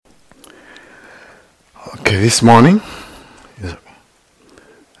Okay, this morning,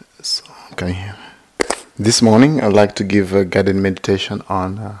 this morning I'd like to give a guided meditation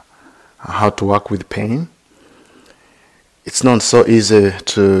on how to work with pain. It's not so easy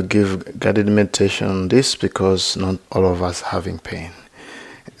to give guided meditation on this because not all of us having pain.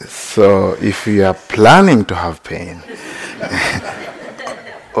 So if you are planning to have pain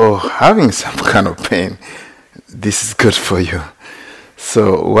or having some kind of pain, this is good for you.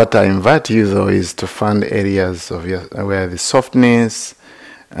 So what I invite you though is to find areas of where the softness,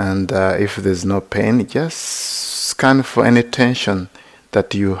 and if there's no pain, just scan for any tension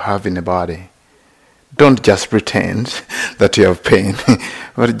that you have in the body. Don't just pretend that you have pain,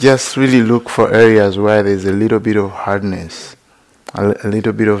 but just really look for areas where there's a little bit of hardness, a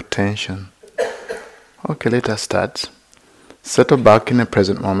little bit of tension. Okay, let us start. Settle back in the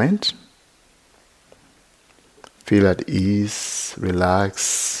present moment. Feel at ease,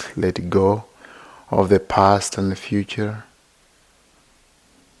 relax, let go of the past and the future.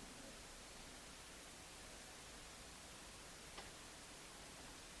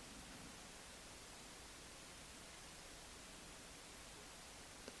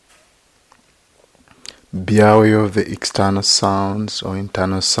 Be aware of the external sounds or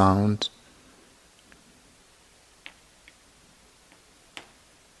internal sounds.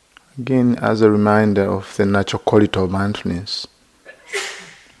 Again, as a reminder of the natural quality of mindfulness,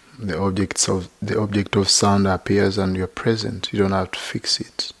 the object of sound appears and you're present. You don't have to fix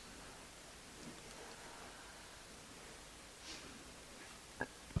it.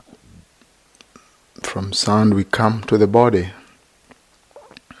 From sound we come to the body.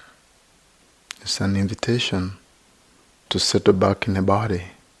 It's an invitation to settle back in the body.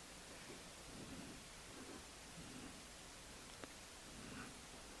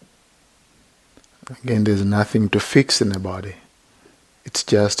 Again, there's nothing to fix in the body. It's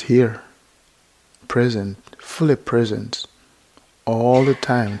just here, present, fully present, all the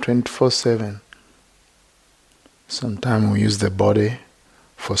time, 24/7. Sometimes we use the body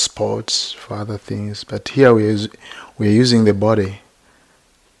for sports, for other things, but here we're using the body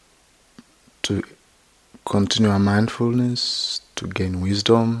to continue our mindfulness, to gain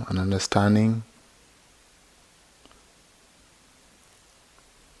wisdom and understanding.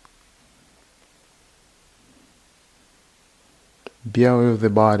 Be aware of the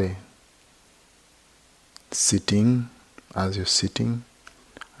body, sitting as you're sitting,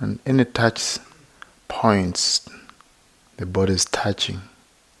 and any touch points the body is touching.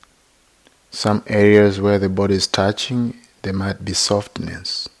 Some areas where the body is touching, there might be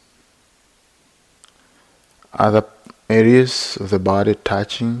softness. Other areas of the body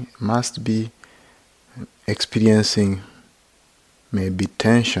touching must be experiencing maybe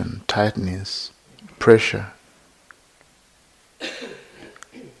tension, tightness, pressure.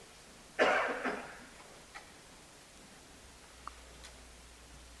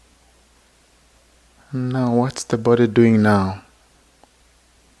 Now, what's the body doing now?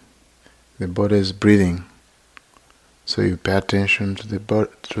 The body is breathing, so you pay attention to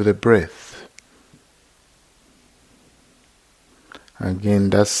the breath. Again,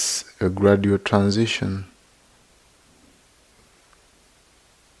 that's a gradual transition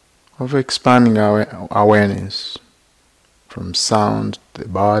of expanding our awareness from sound to the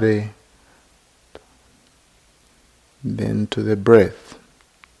body, then to the breath.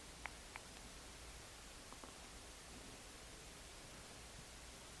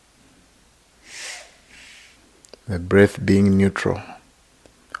 The breath being neutral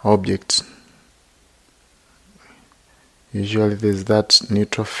object. Usually there's that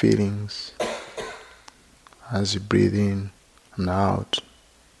neutral feelings as you breathe in and out.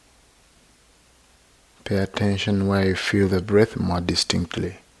 Pay attention where you feel the breath more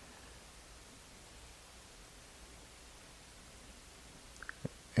distinctly.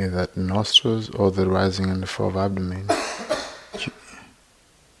 Either at nostrils or the rising and the fall of abdomen.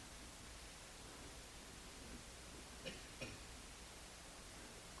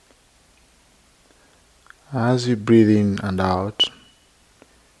 As you breathe in and out,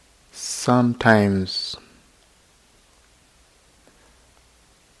 sometimes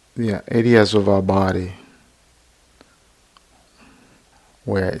there are areas of our body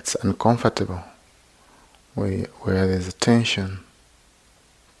where it's uncomfortable, where there's a tension,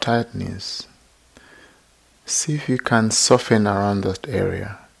 tightness. See if you can soften around that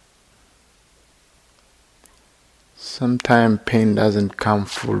area. Sometimes pain doesn't come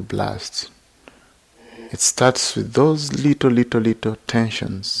full blast. It starts with those little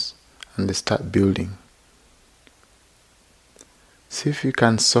tensions and they start building. See if you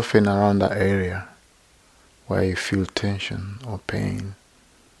can soften around that area where you feel tension or pain.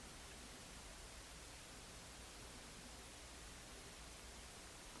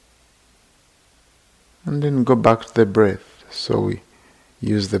 And then go back to the breath. So we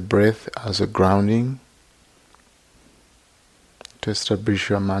use the breath as a grounding to establish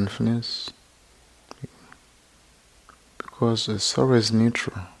your mindfulness, because it's always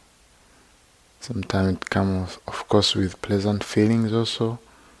neutral. Sometimes it comes, of course, with pleasant feelings also,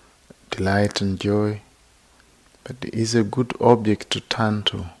 delight and joy, but it is a good object to turn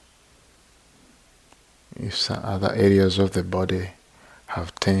to if some other areas of the body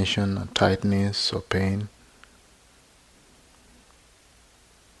have tension or tightness or pain.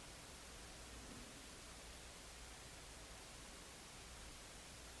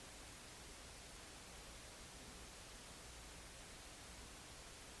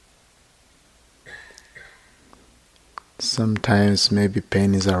 Sometimes maybe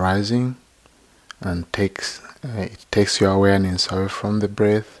pain is arising and it takes your awareness away from the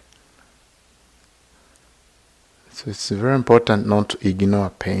breath. So it's very important not to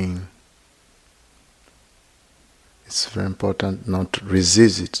ignore pain. It's very important not to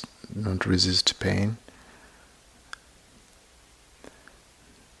resist it, not resist pain.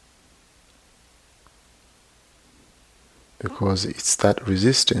 Because it's that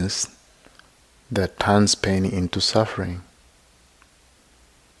resistance that turns pain into suffering.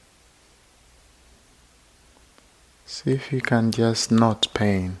 See if you can just note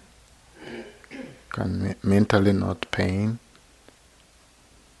pain, can mentally note pain,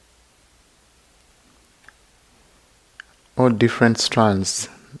 or different strands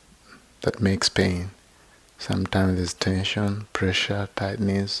that makes pain. Sometimes there's tension, pressure,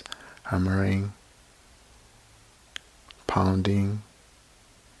 tightness, hammering, pounding.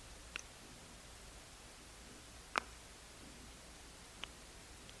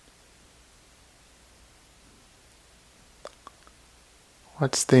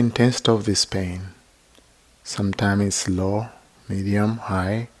 What's the intensity of this pain? Sometimes it's low, medium,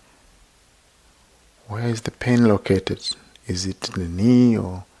 high. Where is the pain located? Is it in the knee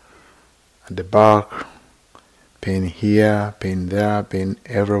or at the back? Pain here, pain there, pain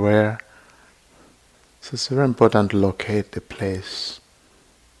everywhere. So it's very important to locate the place.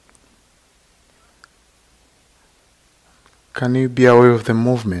 Can you be aware of the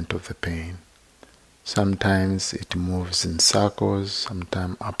movement of the pain? Sometimes it moves in circles,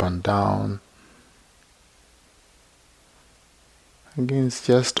 sometimes up and down. Again, it's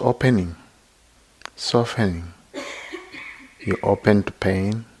just opening, softening. You open to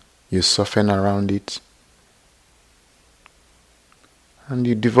pain, you soften around it, and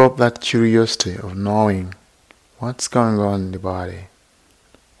you develop that curiosity of knowing what's going on in the body.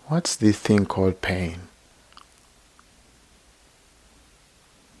 What's this thing called pain?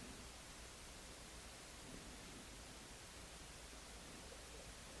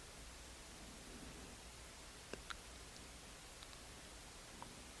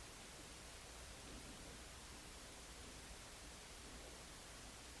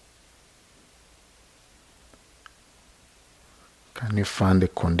 Can you find a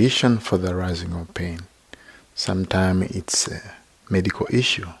condition for the arising of pain? Sometimes it's a medical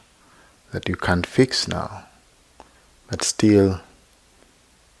issue that you can't fix now, but still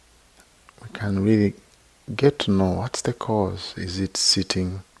we can really get to know what's the cause. Is it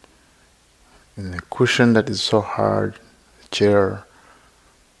sitting in a cushion that is so hard, a chair,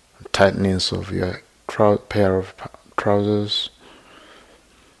 tightness of your pair of trousers?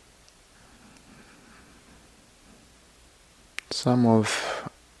 Some of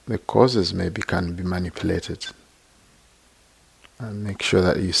the causes maybe can be manipulated, and make sure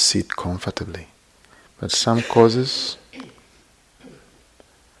that you sit comfortably. But some causes,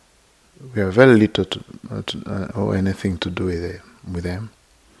 we have very little or anything to do with them.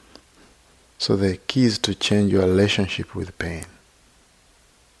 So the key is to change your relationship with pain.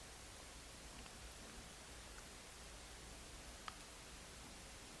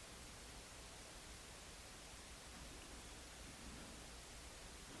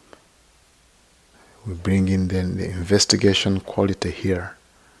 We bring in then the investigation quality here.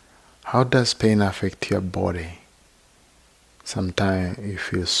 How does pain affect your body? Sometimes you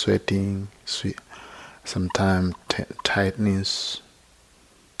feel sweating, sometimes tightness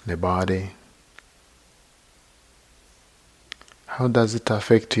in the body. How does it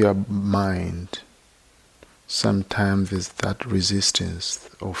affect your mind? Sometimes there's that resistance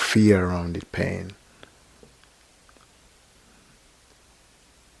or fear around the pain.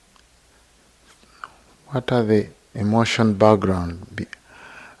 What are the emotion background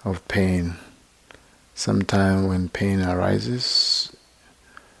of pain? Sometimes when pain arises,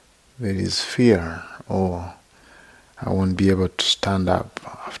 there is fear, or I won't be able to stand up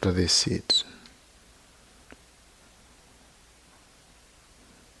after this sit.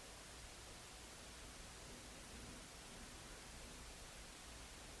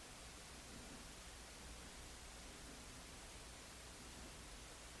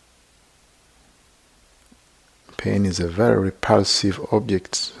 pain is a very repulsive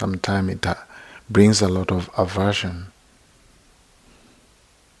object. Sometimes it brings a lot of aversion.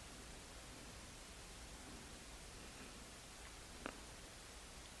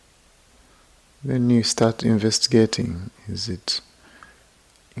 Then you start investigating. Is it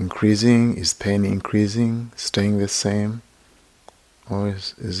increasing? Is pain increasing, staying the same? Or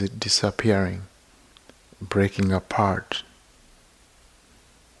is it disappearing, breaking apart?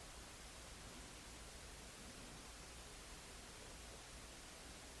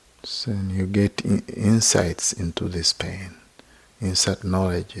 So you get insights into this pain, insight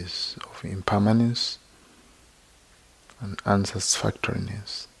knowledges of impermanence and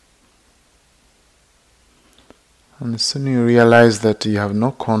unsatisfactoriness. And soon you realize that you have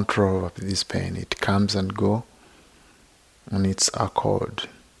no control of this pain. It comes and goes on its accord.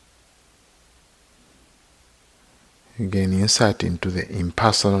 You gain insight into the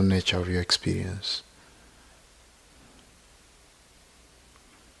impersonal nature of your experience.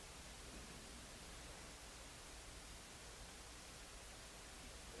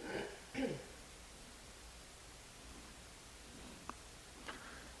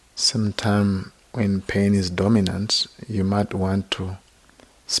 Sometimes when pain is dominant, you might want to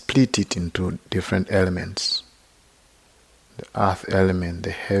split it into different elements. The earth element,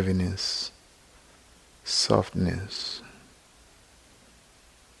 the heaviness, softness,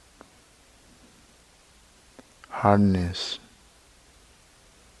 hardness.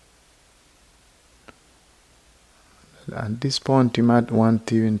 At this point, you might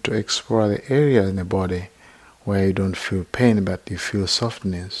want even to explore the areas in the body where you don't feel pain, but you feel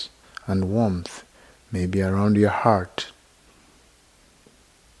softness and warmth, maybe around your heart.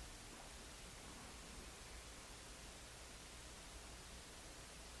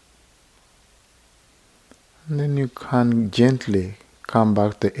 And then you can gently come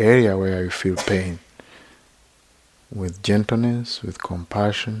back to the area where you feel pain. With gentleness, with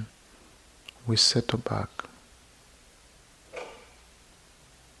compassion, we settle back.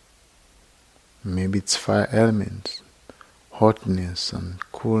 Maybe it's fire elements, hotness and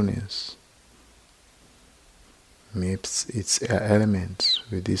coolness. Maybe it's air elements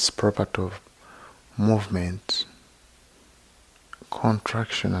with this property of movement,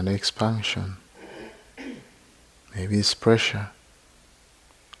 contraction and expansion. Maybe it's pressure.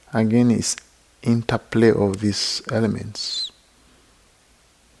 Again, it's interplay of these elements.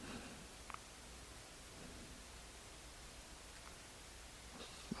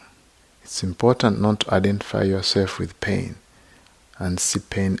 It's important not to identify yourself with pain and see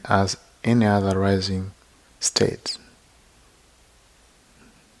pain as any other rising state.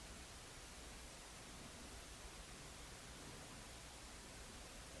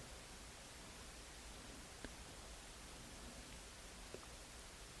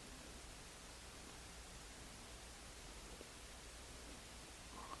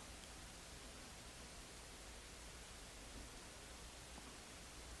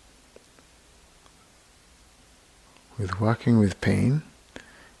 With working with pain,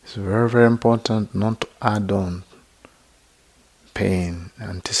 it's very, very important not to add on pain,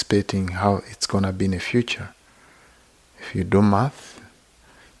 anticipating how it's going to be in the future. If you do math,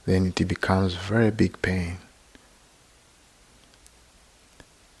 then it becomes very big pain.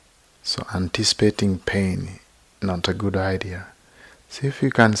 So anticipating pain, not a good idea. See if you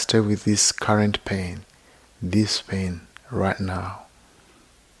can stay with this current pain, this pain right now.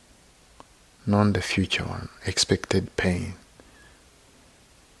 Not the future one, expected pain.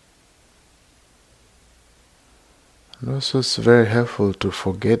 And also it's very helpful to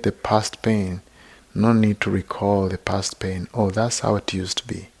forget the past pain. No need to recall the past pain. Oh, that's how it used to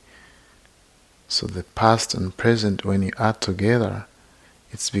be. So the past and present, when you add together,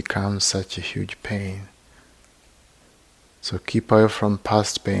 it's become such a huge pain. So keep away from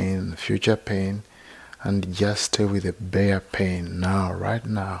past pain, future pain, and just stay with the bare pain now, right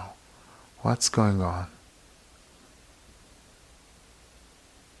now. What's going on?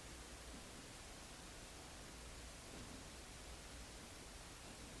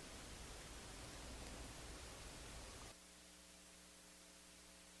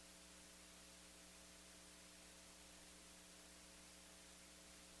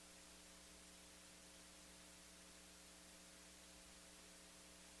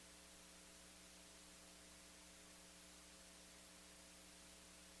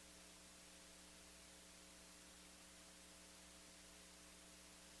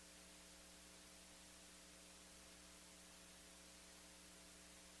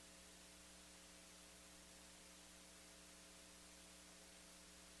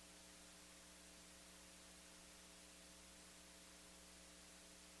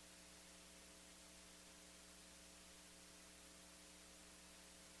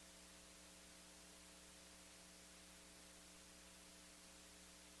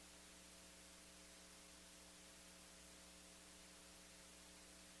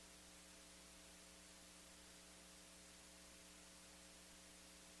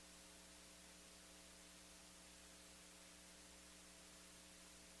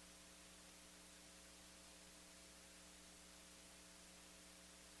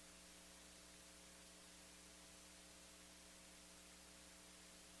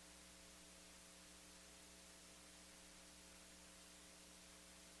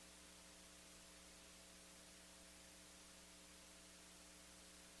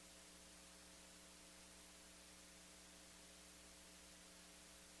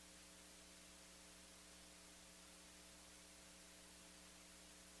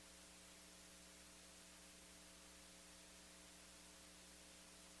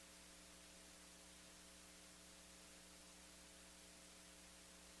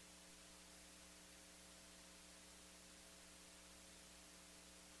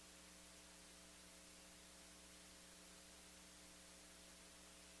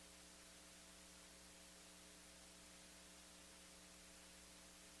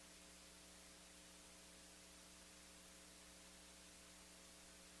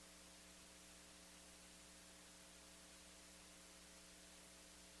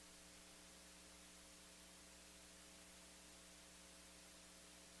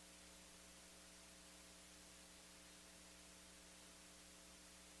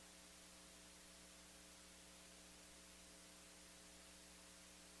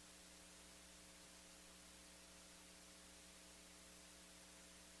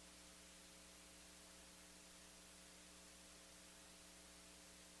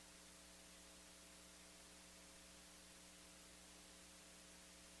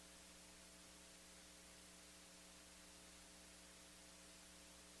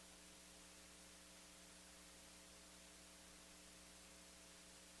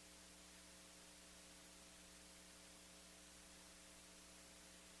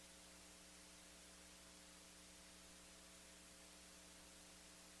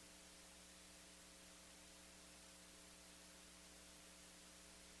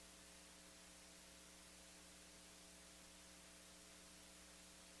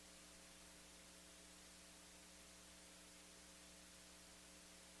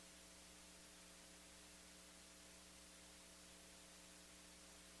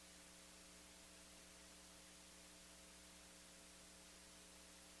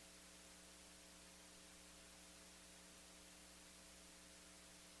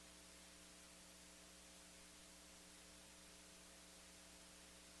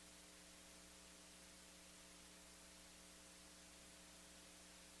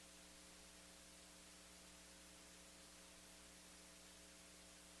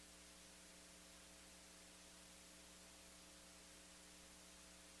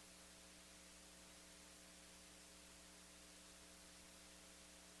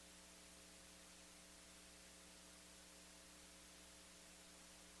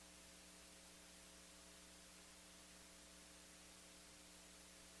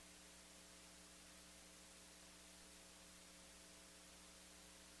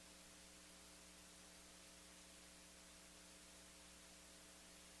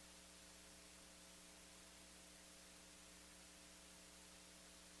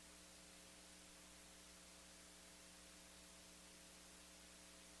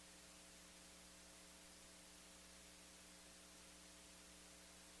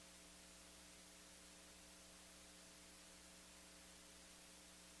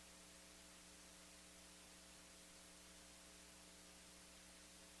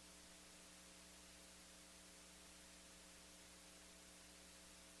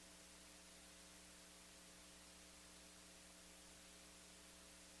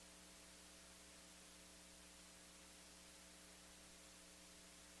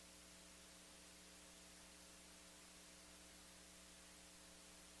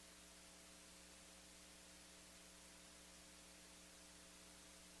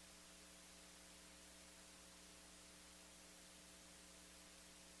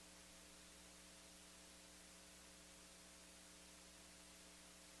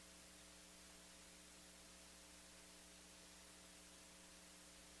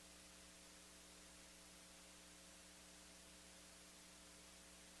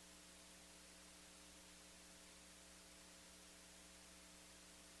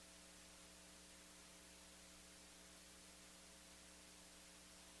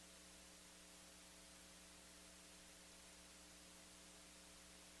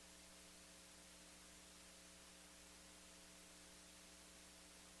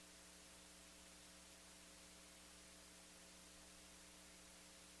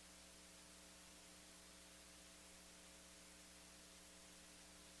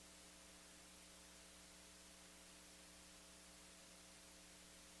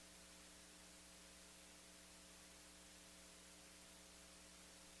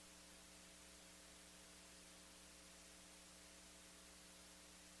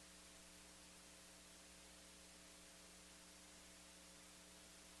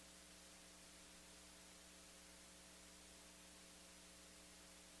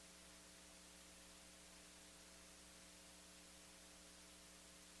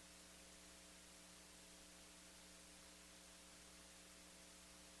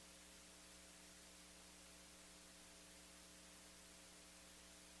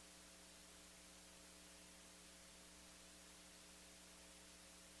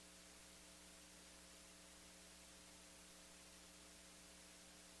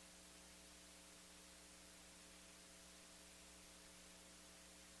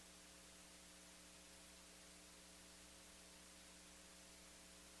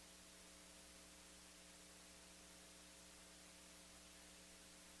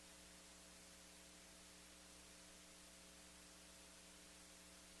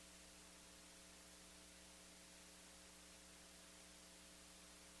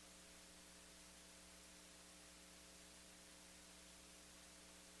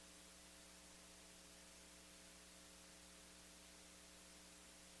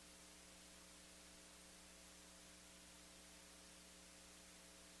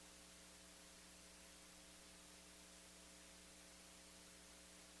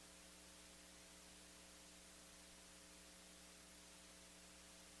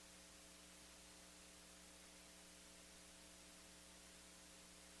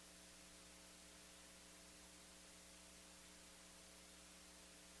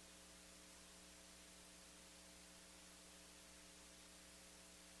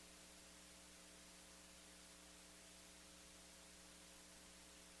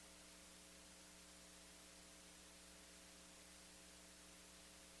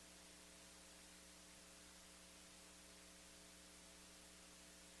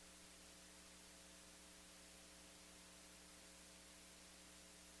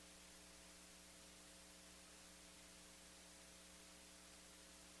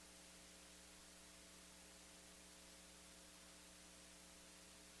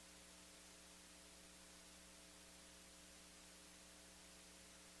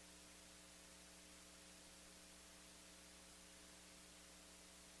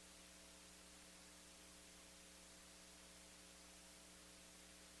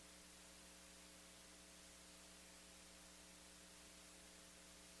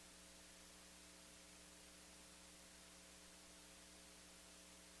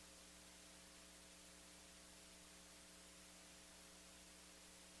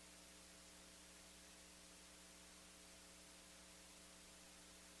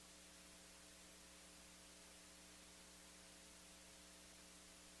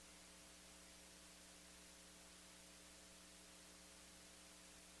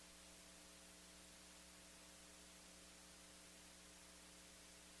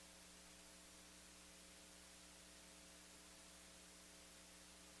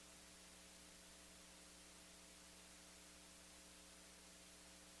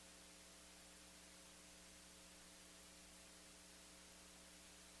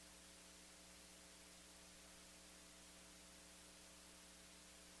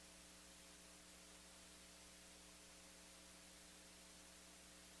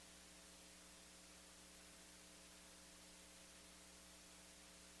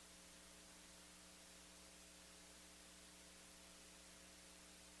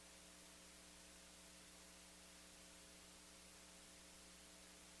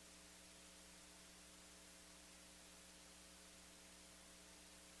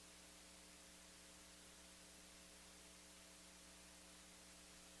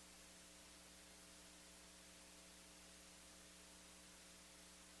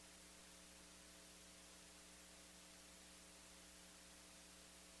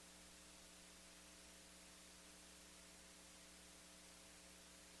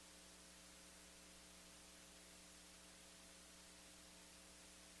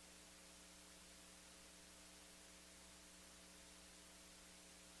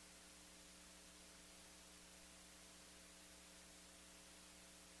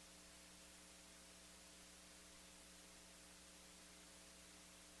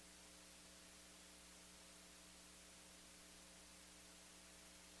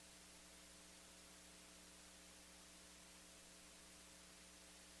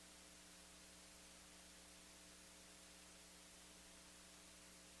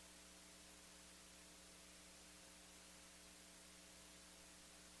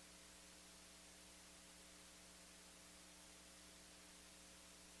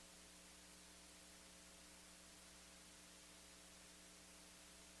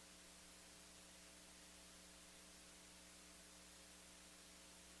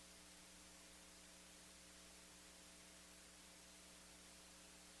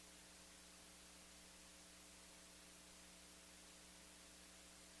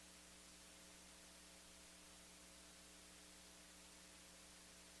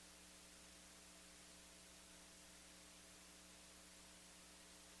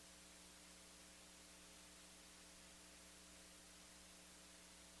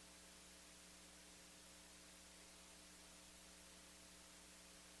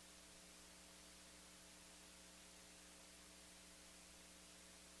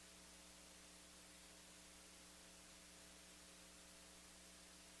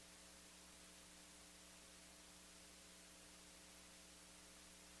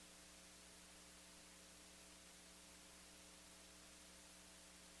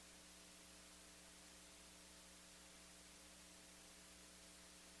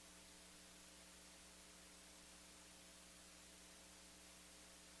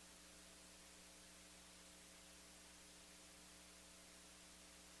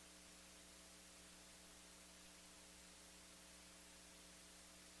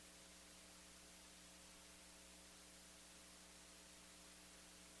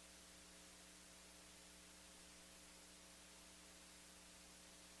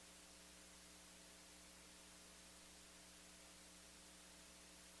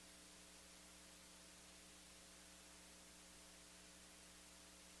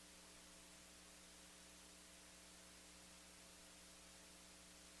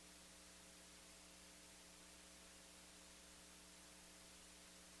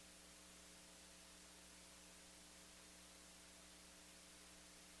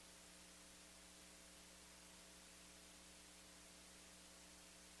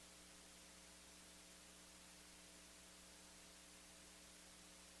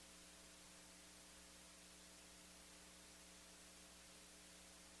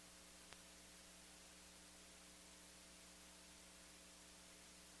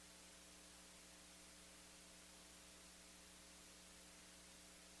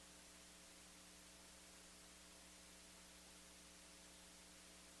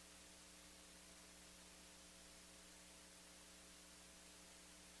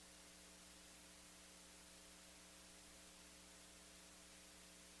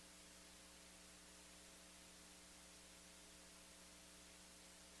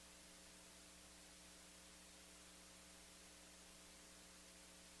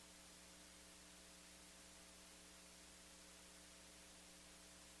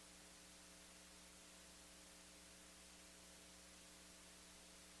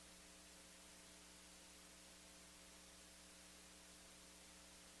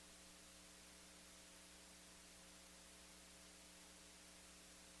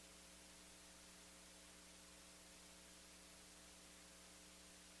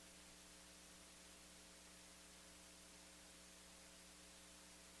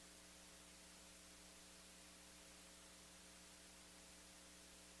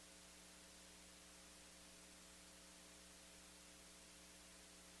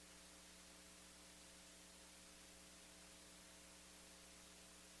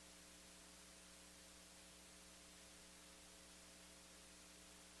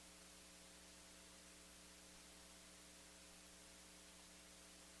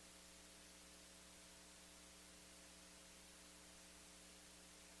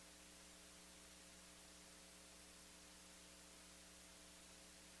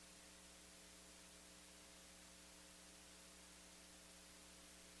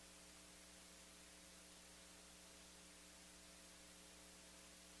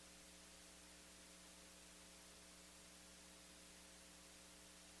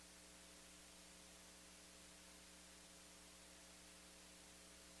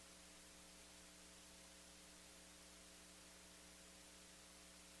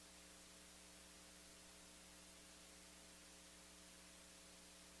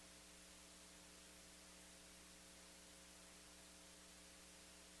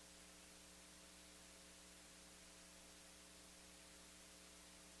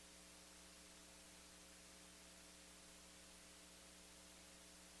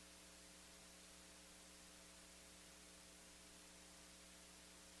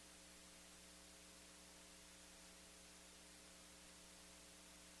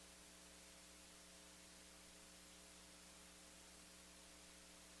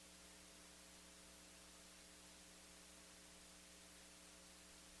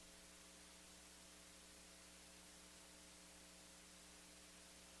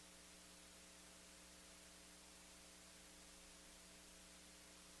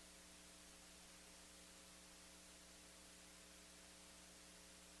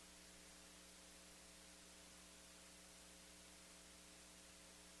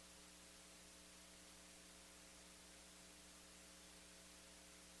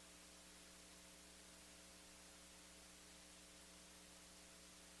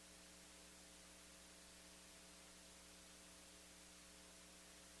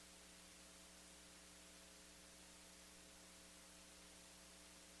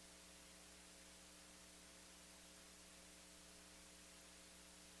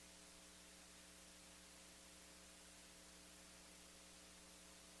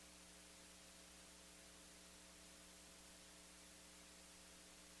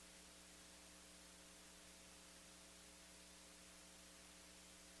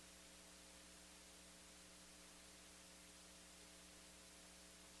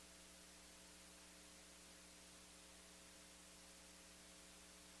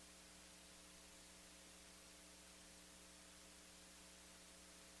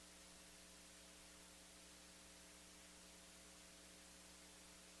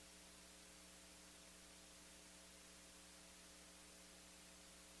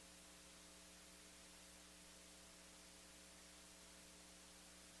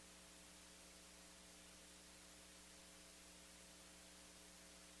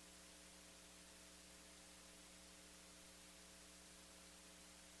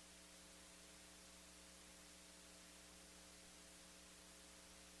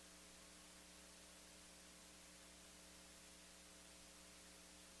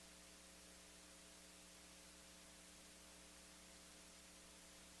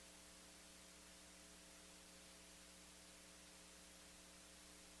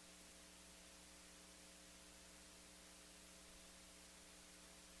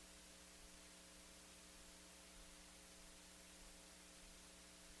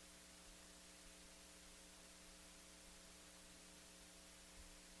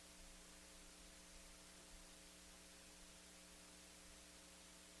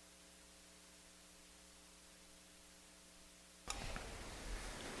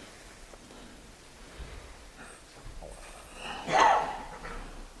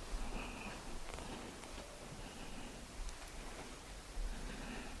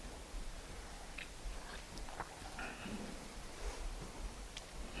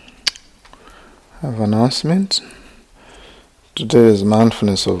 have announcement. Today is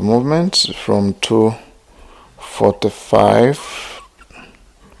mindfulness of movement from 2:45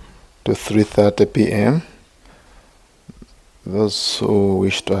 to 3:30 p.m. Those who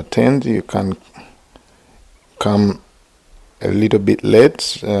wish to attend, you can come a little bit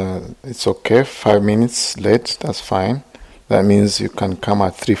late. It's okay, 5 minutes late, that's fine. That means you can come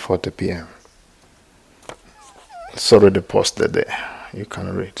at 3:40 p.m. It's already posted there. You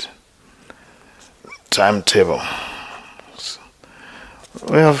can read. Timetable.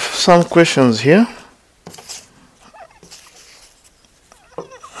 We have some questions here.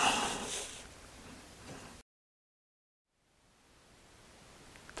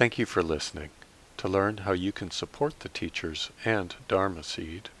 Thank you for listening. To learn how you can support the teachers and Dharma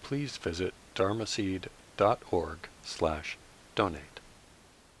Seed, please visit dharmaseed.org/donate.